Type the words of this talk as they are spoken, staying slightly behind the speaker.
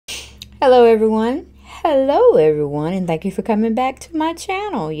Hello everyone. Hello everyone, and thank you for coming back to my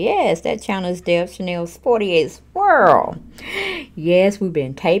channel. Yes, that channel is Deb Chanel's 48th World. Yes, we've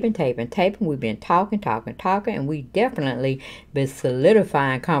been taping. We've been talking, and we definitely been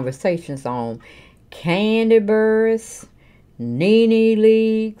solidifying conversations on candy birds, Nene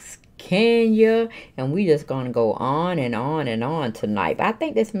leaks, Kenya, and we just gonna go on and on and on tonight. But I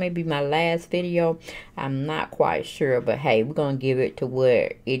think this may be my last video. I'm not quite sure, but hey, we're gonna give it to what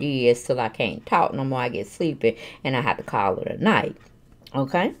it is till I can't talk no more. I get sleepy and I have to call it a night.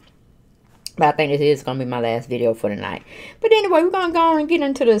 Okay. But I think this is going to be my last video for tonight. But anyway, we're going to go on and get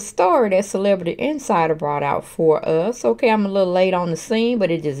into the story that Celebrity Insider brought out for us. Okay, I'm a little late on the scene,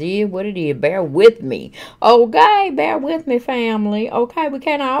 but it just is what it is. Bear with me. Okay, bear with me, family. Okay, we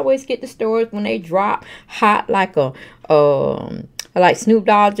can't always get the stories when they drop hot like a, like Snoop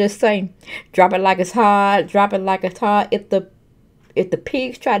Dogg just say, drop it like it's hot, drop it like it's hot. If the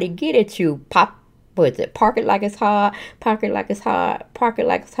pigs try to get at you, pop. What is it? Park it like it's hot, park it like it's hot, park it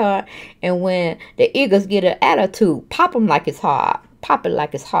like it's hot. And when the eagles get an attitude, pop them like it's hot, pop it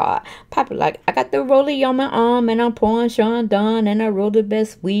like it's hot, pop it like I got the rollie on my arm and I'm pouring Sean Dunn and I roll the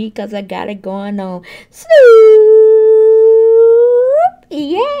best weed cause I got it going on. Snoop,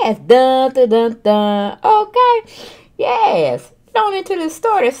 yes, dun dun dun dun. Okay, yes. On into the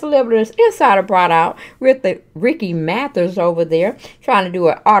story that Celebrity Insider brought out with the Ricky Mathers over there trying to do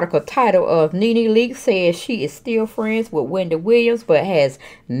an article title of Nene Leakes says she is still friends with Wendy Williams but has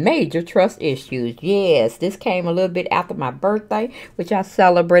major trust issues. Yes, this came a little bit after my birthday, which I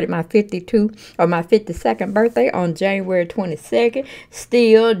celebrated my 52nd birthday on January 22nd.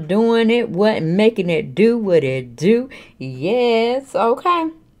 Still doing it, making it do what it do. Yes,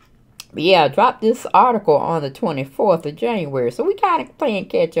 okay. Yeah, dropped this article on the 24th of January. So we kind of playing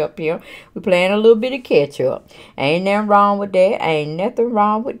catch up here. We're playing a little bit of catch up. Ain't nothing wrong with that. Ain't nothing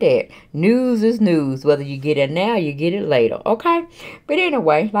wrong with that. News is news. Whether you get it now, you get it later. Okay? But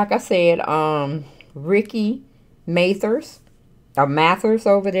anyway, like I said, Ricky Mathers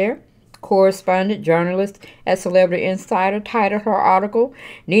over there, correspondent journalist at Celebrity Insider, titled her article,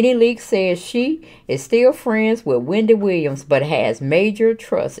 Nene Leakes says she is still friends with Wendy Williams but has major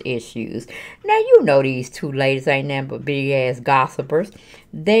trust issues. Now, you know these two ladies ain't nothing but big-ass gossipers.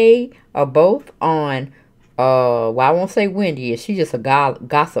 They are both on, well, I won't say Wendy is. She's just a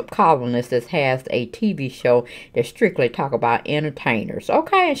gossip columnist that has a TV show that strictly talk about entertainers.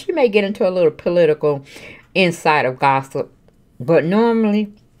 Okay, and she may get into a little political insider gossip, but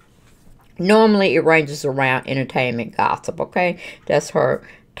normally it ranges around entertainment gossip, okay? That's her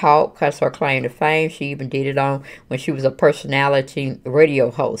talk, that's her claim to fame. She even did it on when she was a personality radio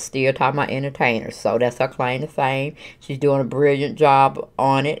host, still talking about entertainers. So that's her claim to fame. She's doing a brilliant job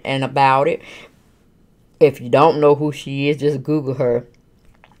on it and about it. If you don't know who she is, just Google her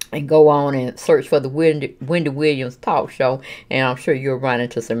and go on and search for the Wendy Williams talk show, and I'm sure you'll run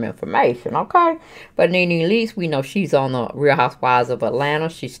into some information, okay? But Nene Leakes, we know she's on the Real Housewives of Atlanta.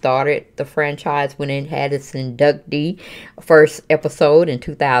 She started the franchise when it had its inductee first episode in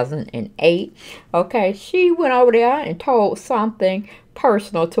 2008. Okay, she went over there and told something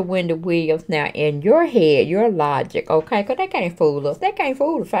personal to Wendy Williams. Now, in your head, your logic, okay, because they can't fool us. They can't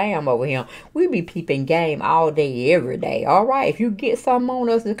fool the fam over here. We be peeping game all day, every day, all right? If you get something on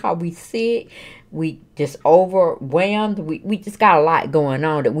us, it's because we sick, we just overwhelmed, we just got a lot going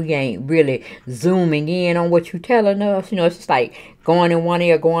on that we ain't really zooming in on what you telling us. You know, it's just like going in one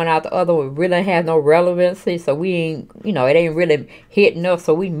ear, going out the other. We really have no relevancy, so we ain't, you know, it ain't really hitting us,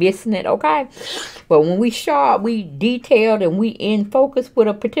 so we missing it, okay? But when we sharp, we detailed, and we in focus with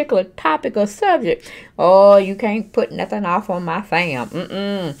a particular topic or subject, oh, you can't put nothing off on my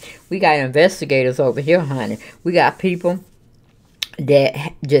fam. We got investigators over here, honey. We got people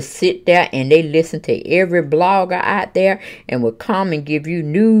that just sit there and they listen to every blogger out there and will come and give you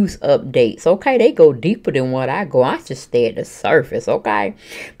news updates. Okay, they go deeper than what I go. I just stay at the surface, okay?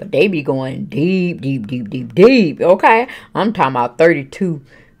 But they be going deep. Okay, I'm talking about 32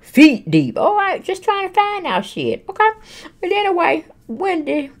 feet deep. All right, just trying to find out shit, okay? But anyway,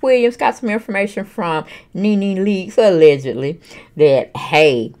 Wendy Williams got some information from Nene Leakes, allegedly, that,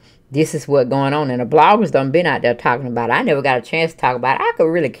 hey, this is what's going on. And the bloggers done been out there talking about it. I never got a chance to talk about it. I could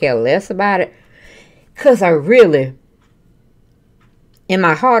really care less about it. Because I really, in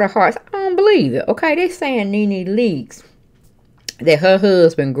my heart of hearts, I don't believe it. Okay, they saying Nene Leakes, that her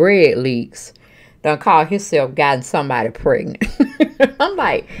husband, Greg Leakes, done called himself gotten somebody pregnant. I'm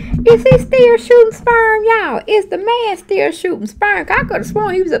like, is he still shooting sperm, y'all? Is the man still shooting sperm? I could have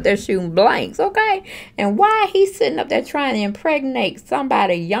sworn he was up there shooting blanks, okay? And why he's sitting up there trying to impregnate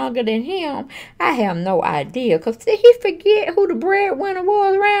somebody younger than him, I have no idea. Because did he forget who the breadwinner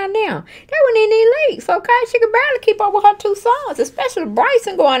was around them? now. That was Nene Leakes, okay? She could barely keep up with her 2 sons, especially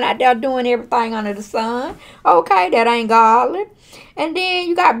Bryson going out there doing everything under the sun. Okay, that ain't godly. And then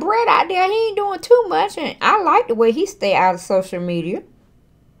you got Brett out there. He ain't doing too much, and I like the way he stay out of social media.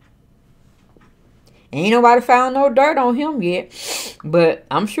 Ain't nobody found no dirt on him yet, but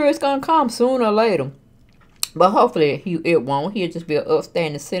I'm sure it's gonna come sooner or later. But hopefully it won't. He'll just be an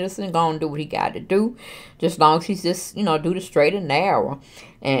upstanding citizen, gonna do what he got to do. Just as long as he's just, you know, do the straight and narrow.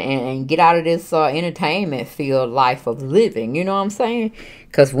 And get out of this entertainment field life of living. You know what I'm saying?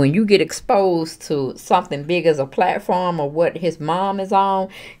 Because when you get exposed to something big as a platform or what his mom is on,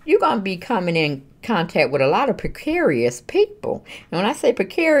 you're going to be coming in contact with a lot of precarious people. And when I say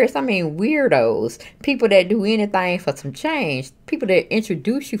precarious, I mean weirdos. People that do anything for some change. People that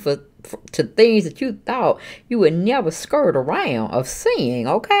introduce you to things that you thought you would never skirt around of seeing,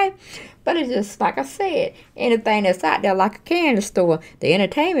 okay? But it's just, like I said, anything that's out there like a candy store, the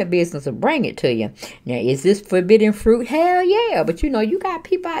entertainment business will bring it to you. Now, is this forbidden fruit? Hell yeah. But, you know, you got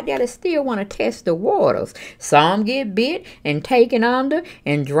people out there that still want to test the waters. Some get bit and taken under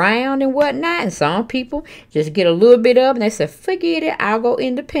and drowned and whatnot. And some people just get a little bit of and they say, forget it, I'll go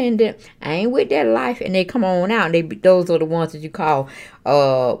independent. I ain't with that life. And they come on out. And those are the ones that you call,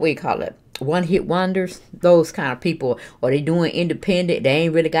 what do you call it? One-hit wonders, those kind of people. Or they doing independent, they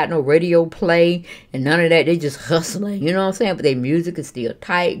ain't really got no radio play and none of that. They just hustling, you know what I'm saying? But their music is still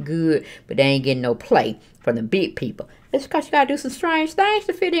tight, good, but they ain't getting no play from the big people. It's because you gotta do some strange things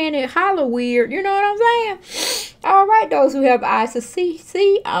to fit in and holler weird, you know what I'm saying? All right, those who have eyes to see,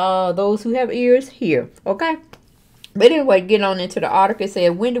 those who have ears, hear, okay? But anyway, getting on into the article, it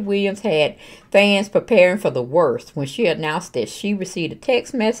said Wendy Williams had fans preparing for the worst when she announced that she received a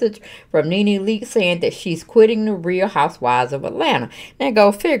text message from Nene Leakes saying that she's quitting the Real Housewives of Atlanta. Now,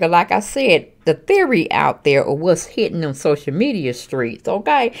 go figure, like I said, the theory out there of what's hitting on social media streets,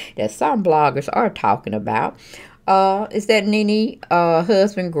 okay, that some bloggers are talking about, is that Nene,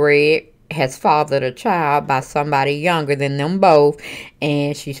 husband Greg, has fathered a child by somebody younger than them both,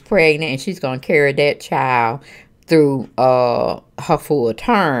 and she's pregnant, and she's going to carry that child through her full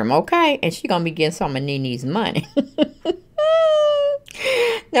term, okay? And she gonna be getting some of Nene's money.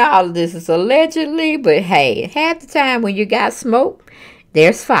 Now, all of this is allegedly, but hey, half the time when you got smoke,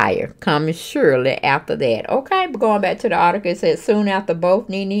 there's fire coming surely after that, okay? But going back to the article, it says soon after both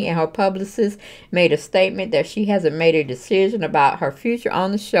Nene and her publicist made a statement that she hasn't made a decision about her future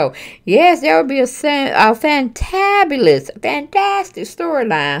on the show. Yes, there will be a fantabulous, fantastic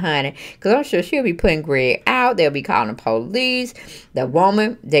storyline, honey, because I'm sure she'll be putting Greg out. They'll be calling the police. The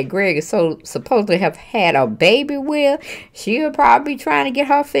woman that Greg is so supposedly have had a baby with, she'll probably be trying to get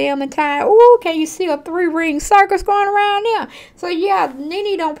her film in time. Ooh, can you see a 3-ring circus going around there? So yeah,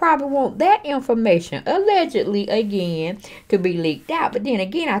 Nene don't probably want that information, allegedly, again, to be leaked out. But then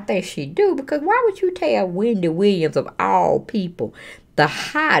again, I think she do, because why would you tell Wendy Williams, of all people, the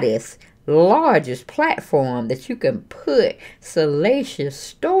hottest, largest platform that you can put salacious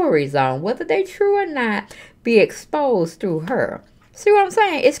stories on, whether they true or not, be exposed through her? See what I'm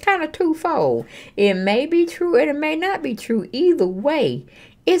saying? It's kind of twofold. It may be true and it may not be true. Either way,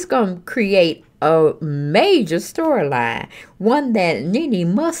 it's going to create a major storyline, one that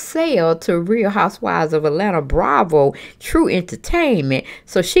Nene must sell to Real Housewives of Atlanta Bravo True Entertainment,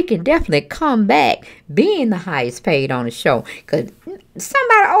 so she can definitely come back being the highest paid on the show. Because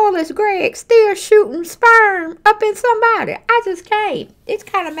somebody old as Greg still shooting sperm up in somebody. I just can't. It's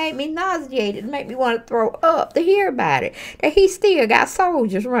kind of made me nauseated. It made me want to throw up to hear about it. That he still got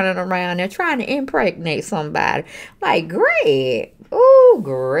soldiers running around there trying to impregnate somebody. Like, Greg. Ooh,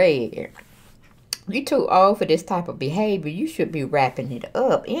 Greg. You're too old for this type of behavior. You should be wrapping it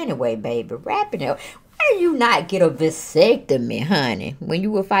up anyway, baby. Wrapping it up. Why do you not get a vasectomy, honey, when you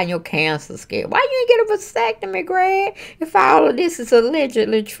will find your cancer scare? Why you ain't get a vasectomy, Greg, if all of this is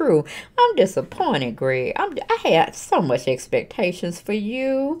allegedly true? I'm disappointed, Greg. I had so much expectations for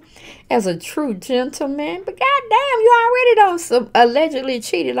you as a true gentleman, but goddamn, you already allegedly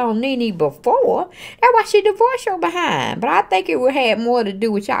cheated on Nene before. That's why she divorced your behind. But I think it would have more to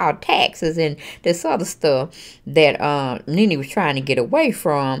do with y'all taxes and this other stuff that Nene was trying to get away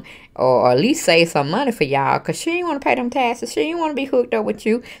from, or at least save some money for y'all, because she didn't want to pay them taxes. She didn't want to be hooked up with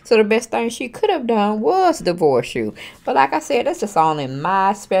you. So the best thing she could have done was divorce you. But like I said, that's just only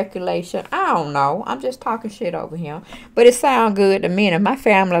my speculation. I don't know. I'm just talking shit over him. But it sounds good to me, and if my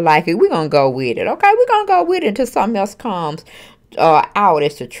family like it, we're going to go with it. Okay? We're going to go with it until something else comes out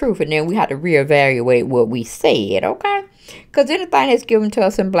as the truth, and then we have to reevaluate what we said. Okay? Because anything that's given to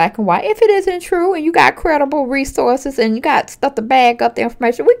us in black and white, if it isn't true and you got credible resources and you got stuff to back up the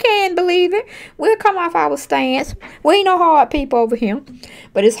information, we can believe it. We'll come off our stance. We ain't no hard people over here.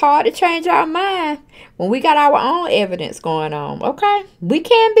 But it's hard to change our mind when we got our own evidence going on, okay? We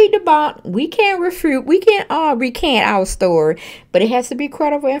can be debunked. We can refute. We can recant our story. But it has to be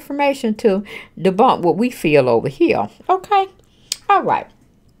credible information to debunk what we feel over here, okay? All right.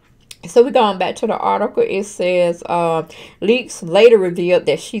 So we're going back to the article. It says, Leaks later revealed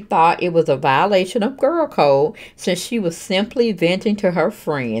that she thought it was a violation of girl code since she was simply venting to her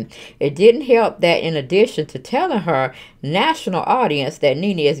friend. It didn't help that in addition to telling her national audience that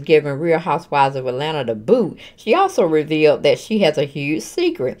Nene is giving Real Housewives of Atlanta the boot, she also revealed that she has a huge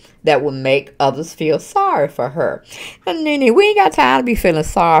secret that will make others feel sorry for her. And Nene, we ain't got time to be feeling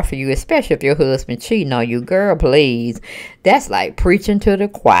sorry for you, especially if your husband cheating on you. Girl, please. That's like preaching to the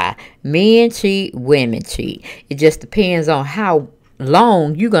choir. Men cheat, women cheat. It just depends on how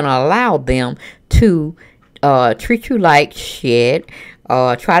long you're going to allow them to treat you like shit,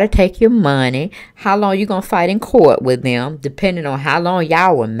 try to take your money, how long you going to fight in court with them, depending on how long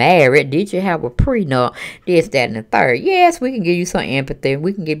y'all were married. Did you have a prenup? This, that, and the third. Yes, we can give you some empathy.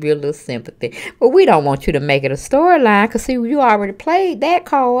 We can give you a little sympathy. But we don't want you to make it a storyline because, see, you already played that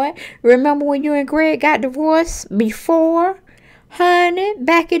card. Remember when you and Greg got divorced before? Honey,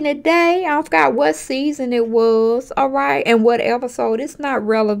 back in the day, I forgot what season it was, all right, and what episode. It's not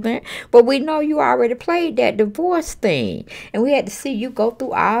relevant, but we know you already played that divorce thing, and we had to see you go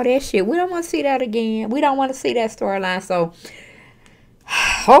through all that shit. We don't want to see that again. We don't want to see that storyline, so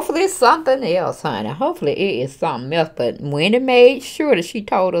hopefully it's something else, honey. Hopefully it is something else, but Wendy made sure that she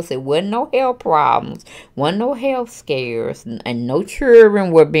told us it wasn't no health problems, wasn't no health scares, and no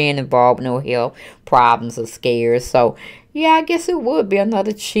children were being involved, no health problems or scares, so yeah, I guess it would be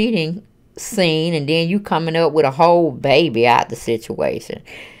another cheating scene, and then you coming up with a whole baby out the situation.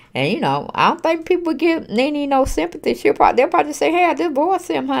 And, you know, I don't think people give Nene no sympathy. They'll probably say, hey, divorce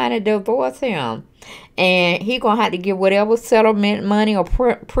him, honey, divorce him. And he going to have to give whatever settlement money or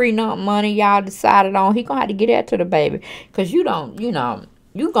prenup money y'all decided on. He going to have to get that to the baby. Because you don't, you know,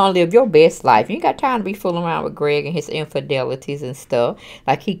 you going to live your best life. You ain't got time to be fooling around with Greg and his infidelities and stuff.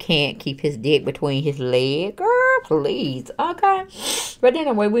 Like he can't keep his dick between his legs. Girl, please. Okay. But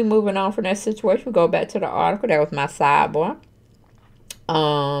anyway, we moving on from that situation. We go back to the article. That was my sidebar.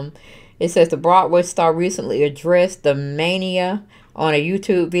 It says the Broadway star recently addressed the mania on a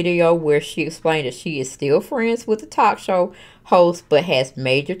YouTube video where she explained that she is still friends with the talk show host but has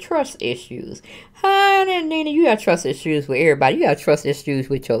major trust issues. Honey, Nene, you got trust issues with everybody. You got trust issues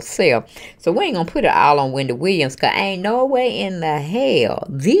with yourself. So we ain't gonna put it all on Wendy Williams, because ain't no way in the hell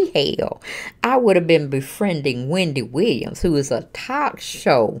I would have been befriending Wendy Williams, who is a talk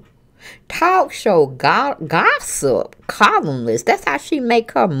show gossip columnist. That's how she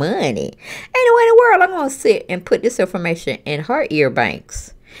make her money. Ain't no way in the world I'm gonna sit and put this information in her ear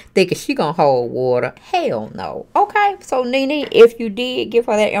banks thinking she gonna hold water. Hell no. Okay, so Nene, if you did give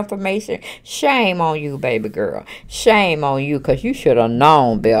her that information, shame on you, baby girl. Shame on you, because you should have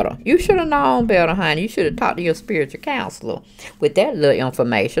known better. You should have known better, honey. You should have talked to your spiritual counselor with that little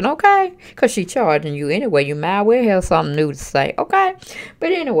information, okay? Because she charging you anyway. You might well have something new to say, okay?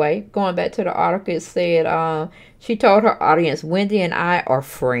 But anyway, going back to the article, it said she told her audience, Wendy and I are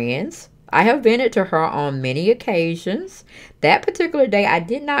friends. I have vented to her on many occasions. That particular day, I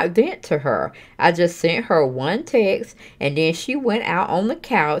did not vent to her. I just sent her one text, and then she went out on the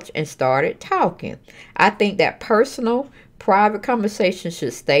couch and started talking. I think that personal, private conversations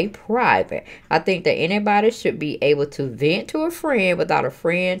should stay private. I think that anybody should be able to vent to a friend without a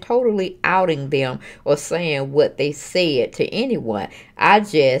friend totally outing them or saying what they said to anyone. I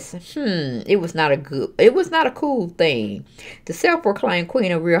just, it was not a cool thing. The self-proclaimed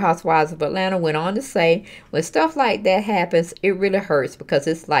queen of Real Housewives of Atlanta went on to say, when stuff like that happens, it really hurts because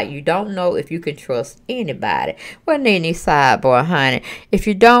it's like you don't know if you can trust anybody. Well, Nene, sidebar, honey, if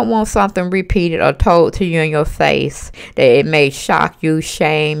you don't want something repeated or told to you in your face that it may shock you,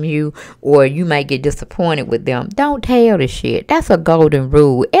 shame you, or you may get disappointed with them, don't tell the shit. That's a golden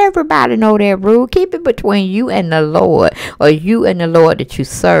rule. Everybody know that rule. Keep it between you and the Lord, or you and the Lord that you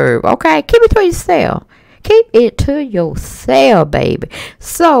serve, okay? Keep it to yourself. Keep it to yourself, baby.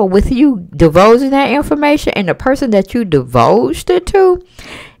 So with you divulging that information and the person that you divulged it to,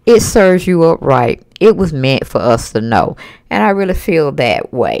 it serves you up right. It was meant for us to know. And I really feel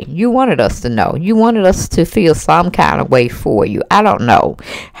that way. You wanted us to know. You wanted us to feel some kind of way for you. I don't know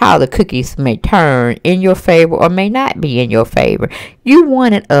how the cookies may turn in your favor or may not be in your favor. You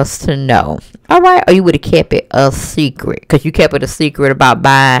wanted us to know. All right? Or you would have kept it a secret. Because you kept it a secret about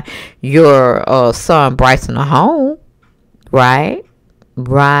buying your son Bryson a home. right,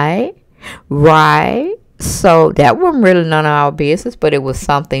 right, right. So that wasn't really none of our business, but it was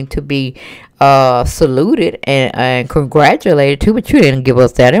something to be saluted and congratulated to. But you didn't give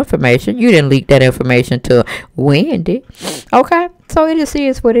us that information. You didn't leak that information to Wendy. Okay, so it just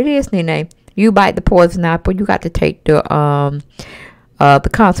is what it is, Nene. You bite the poison apple, you got to take the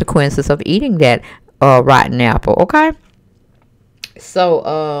consequences of eating that rotten apple. Okay.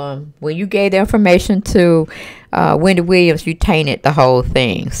 So when you gave the information to Wendy Williams, you tainted the whole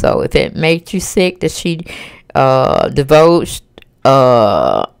thing. So if it makes you sick that she divulged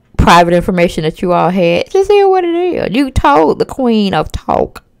private information that you all had, just hear what it is. You told the queen of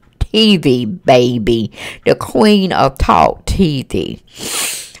talk TV, baby. The queen of talk TV.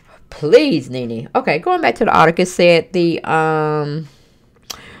 Please, Nene. Okay, going back to the article, it said the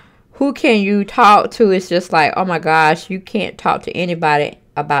who can you talk to? It's just like, oh my gosh, you can't talk to anybody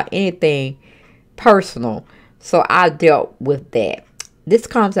about anything personal. So I dealt with that. This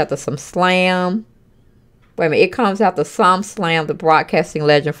comes after some slam. Wait a minute. It comes after some slam the broadcasting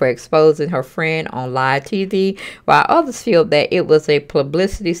legend for exposing her friend on live TV, while others feel that it was a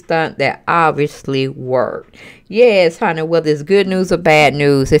publicity stunt that obviously worked. Yes, honey, whether it's good news or bad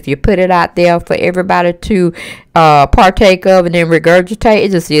news, if you put it out there for everybody to partake of and then regurgitate,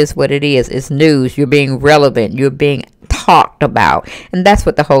 it just is what it is. It's news. You're being relevant. You're being talked about, and that's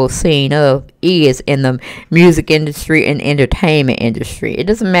what the whole scene of is in the music industry and entertainment industry. It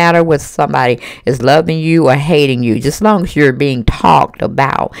doesn't matter whether somebody is loving you or hating you, just as long as you're being talked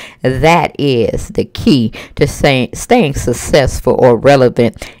about. That is the key to staying successful or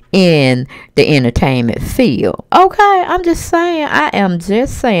relevant in the entertainment field. Okay, I'm just saying. I am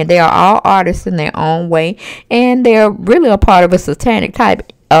just saying they are all artists in their own way, and they're really a part of a satanic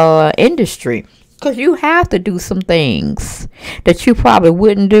type industry. Because you have to do some things that you probably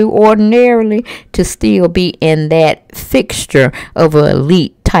wouldn't do ordinarily to still be in that fixture of an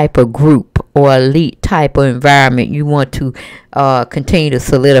elite type of group or elite type of environment you want to continue to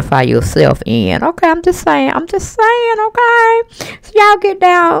solidify yourself in. Okay, I'm just saying, okay? So y'all get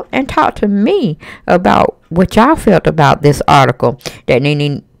down and talk to me about what y'all felt about this article that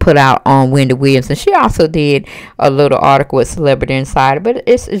Nene put out on Wendy Williams, and she also did a little article with Celebrity Insider, but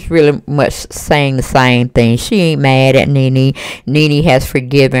it's really much saying the same thing. She ain't mad at Nene. Nene has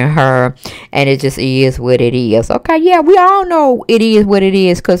forgiven her, and it just is what it is. Okay, yeah, we all know it is what it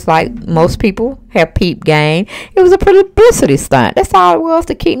is, because like most people have peep game. It was a publicity stunt. That's all it was,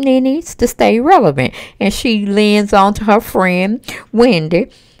 to keep Nene to stay relevant, and she leans on to her friend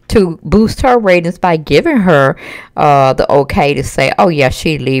Wendy to boost her ratings by giving her the okay to say, oh yeah,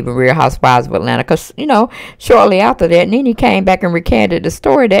 she leaving Real Housewives of Atlanta. Because, you know, shortly after that, Nene came back and recanted the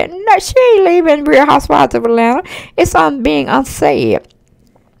story that no, she ain't leaving Real Housewives of Atlanta. It's being unsaid.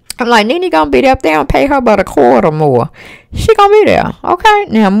 I'm like, Nene gonna be up there and pay her about a quarter more. She gonna be there. Okay,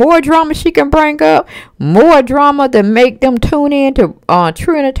 now more drama she can bring up, more drama to make them tune in to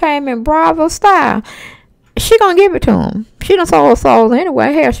True Entertainment Bravo style. She gonna give it to him. She done sold her soul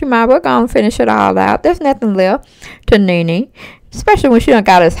anyway. Hell, she might well gonna finish it all out. There's nothing left to Nene, especially when she done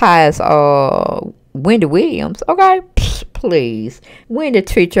got as high as Wendy Williams. Okay, please, Wendy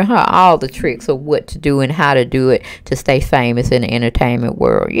teaching her all the tricks of what to do and how to do it to stay famous in the entertainment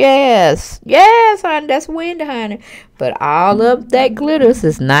world. Yes, honey, that's Wendy, honey. But all of that glitters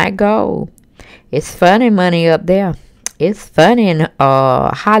is not gold. It's funny money up there. It's funny and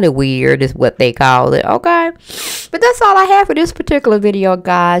Hollywood is what they call it. Okay, but that's all I have for this particular video,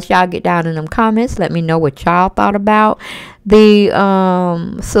 guys. Y'all get down in them comments. Let me know what y'all thought about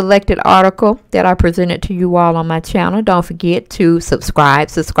the selected article that I presented to you all on my channel. Don't forget to subscribe,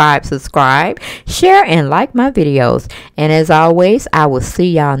 share, and like my videos. And as always, I will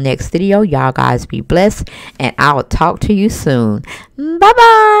see y'all next video. Y'all guys be blessed, and I'll talk to you soon. Bye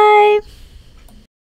bye.